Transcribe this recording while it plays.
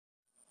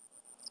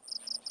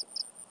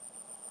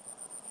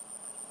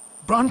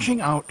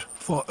branching out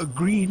for a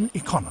green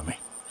economy.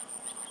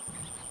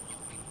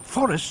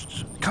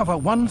 Forests cover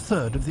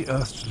 1/3 of the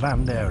Earth's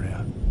land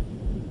area.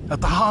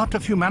 At the heart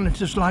of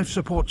humanity's life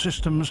support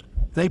systems,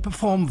 they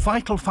perform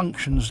vital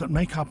functions that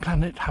make our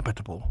planet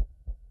habitable.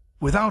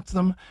 Without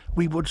them,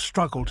 we would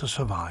struggle to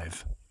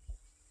survive.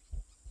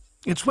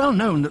 It's well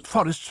known that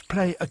forests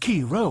play a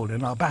key role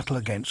in our battle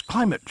against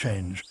climate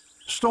change,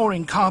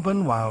 storing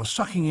carbon while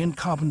sucking in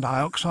carbon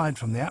dioxide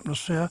from the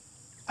atmosphere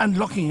and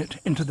locking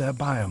it into their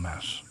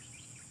biomass.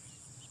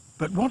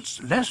 But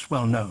what's less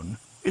well known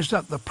is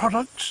that the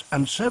products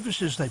and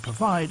services they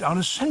provide are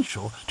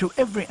essential to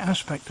every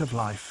aspect of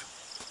life.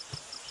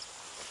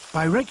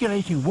 By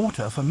regulating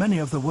water for many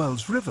of the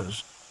world's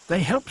rivers,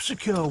 they help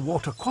secure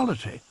water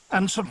quality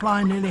and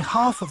supply nearly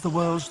half of the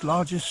world's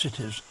largest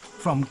cities,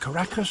 from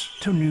Caracas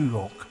to New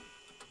York.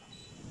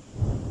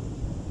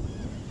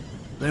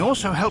 They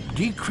also help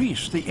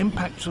decrease the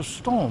impacts of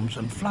storms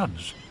and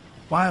floods,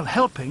 while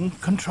helping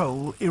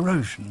control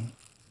erosion.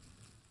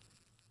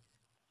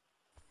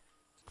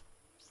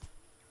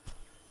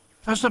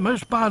 As the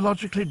most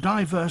biologically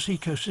diverse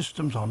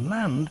ecosystems on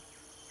land,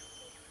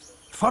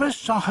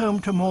 forests are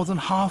home to more than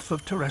half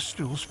of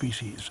terrestrial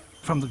species,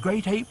 from the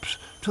great apes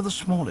to the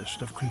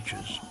smallest of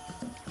creatures.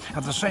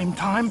 At the same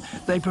time,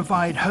 they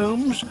provide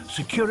homes,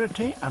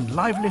 security and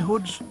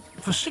livelihoods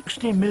for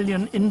 60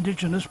 million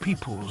indigenous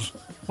peoples,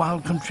 while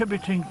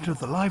contributing to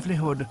the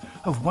livelihood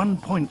of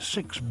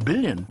 1.6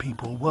 billion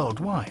people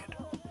worldwide.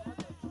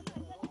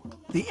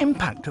 The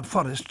impact of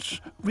forests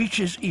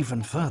reaches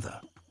even further.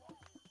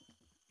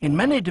 In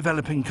many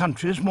developing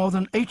countries, more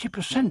than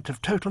 80%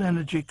 of total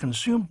energy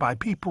consumed by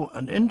people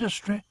and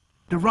industry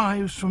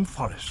derives from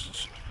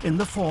forests, in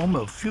the form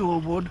of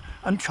fuel wood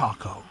and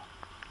charcoal.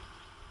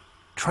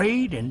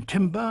 Trade in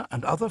timber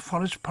and other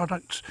forest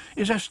products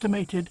is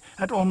estimated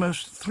at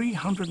almost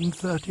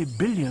 $330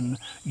 billion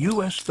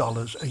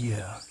a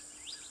year.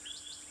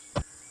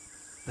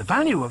 The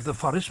value of the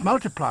forest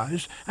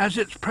multiplies as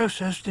it's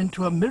processed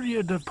into a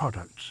myriad of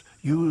products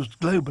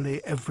used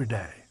globally every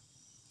day.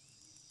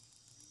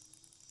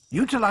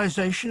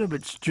 Utilization of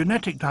its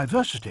genetic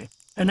diversity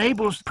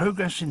enables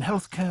progress in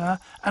healthcare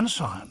and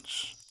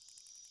science.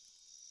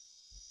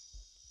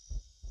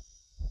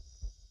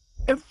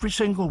 Every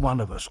single one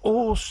of us,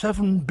 all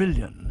 7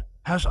 billion,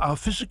 has our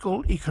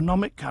physical,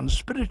 economic and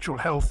spiritual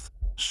health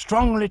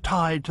strongly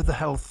tied to the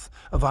health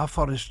of our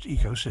forest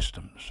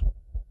ecosystems.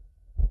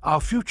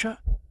 Our future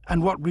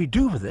and what we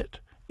do with it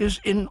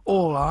is in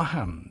all our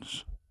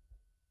hands.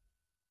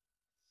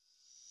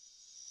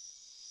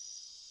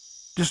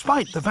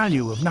 Despite the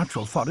value of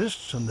natural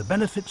forests and the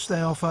benefits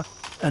they offer,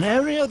 an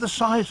area the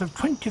size of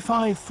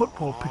 25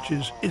 football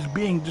pitches is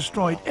being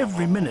destroyed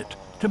every minute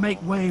to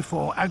make way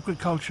for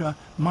agriculture,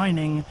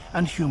 mining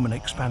and human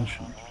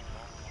expansion.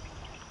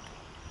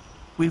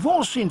 We've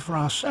all seen for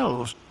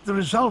ourselves the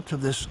result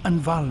of this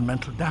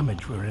environmental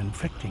damage we're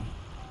inflicting.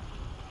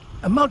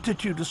 A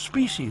multitude of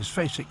species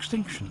face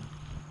extinction.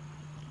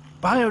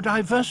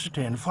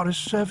 Biodiversity and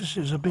forest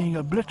services are being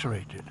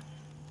obliterated.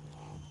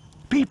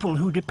 People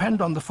who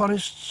depend on the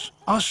forests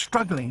are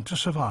struggling to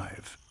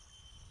survive.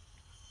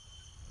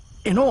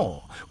 In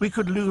all, we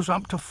could lose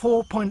up to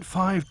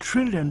 $4.5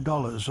 trillion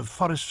of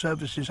forest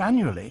services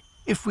annually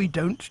if we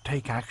don't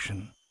take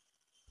action.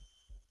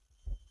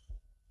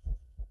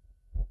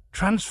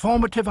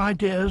 Transformative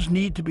ideas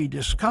need to be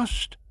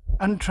discussed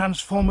and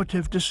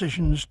transformative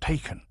decisions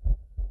taken.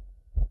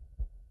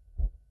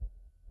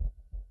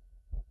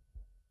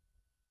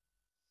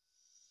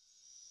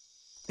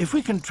 If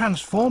we can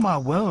transform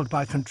our world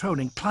by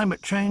controlling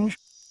climate change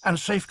and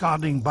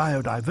safeguarding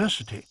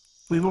biodiversity,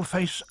 we will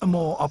face a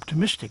more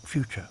optimistic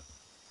future.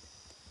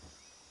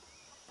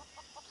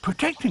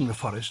 Protecting the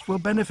forest will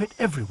benefit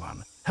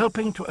everyone,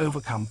 helping to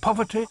overcome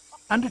poverty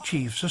and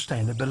achieve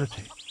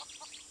sustainability.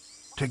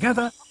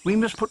 Together, we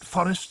must put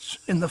forests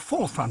in the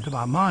forefront of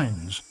our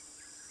minds.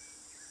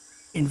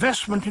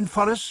 Investment in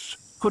forests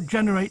could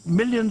generate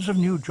millions of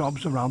new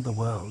jobs around the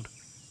world.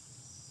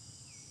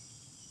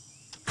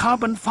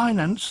 Carbon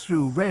finance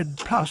through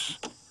REDD+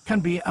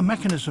 can be a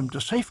mechanism to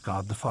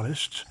safeguard the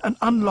forests and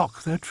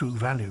unlock their true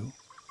value.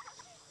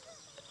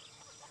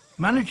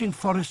 Managing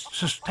forests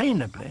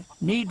sustainably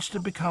needs to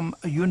become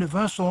a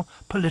universal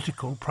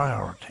political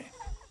priority.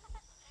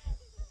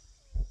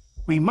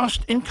 We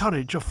must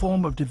encourage a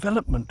form of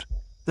development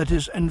that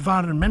is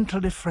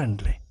environmentally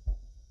friendly.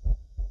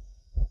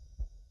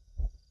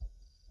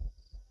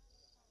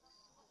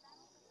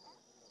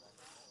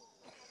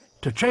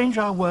 To change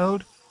our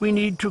world, we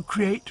need to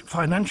create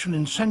financial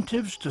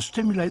incentives to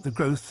stimulate the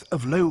growth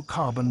of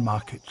low-carbon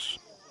markets.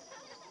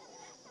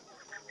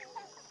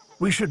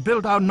 We should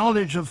build our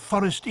knowledge of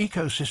forest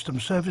ecosystem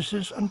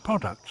services and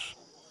products.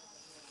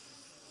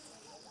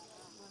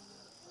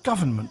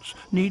 Governments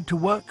need to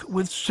work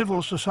with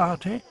civil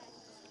society,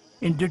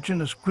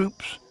 indigenous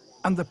groups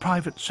and the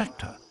private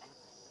sector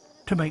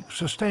to make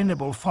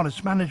sustainable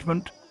forest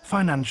management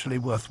financially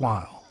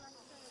worthwhile.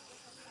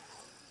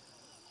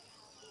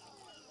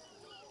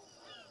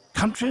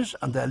 Countries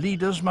and their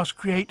leaders must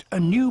create a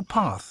new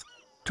path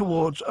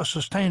towards a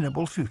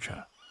sustainable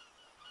future.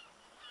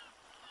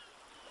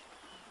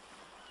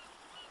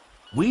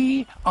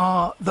 We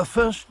are the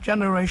first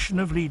generation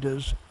of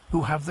leaders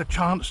who have the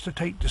chance to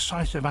take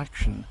decisive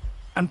action,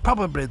 and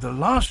probably the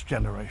last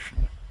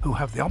generation who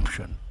have the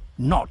option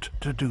not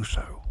to do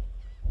so.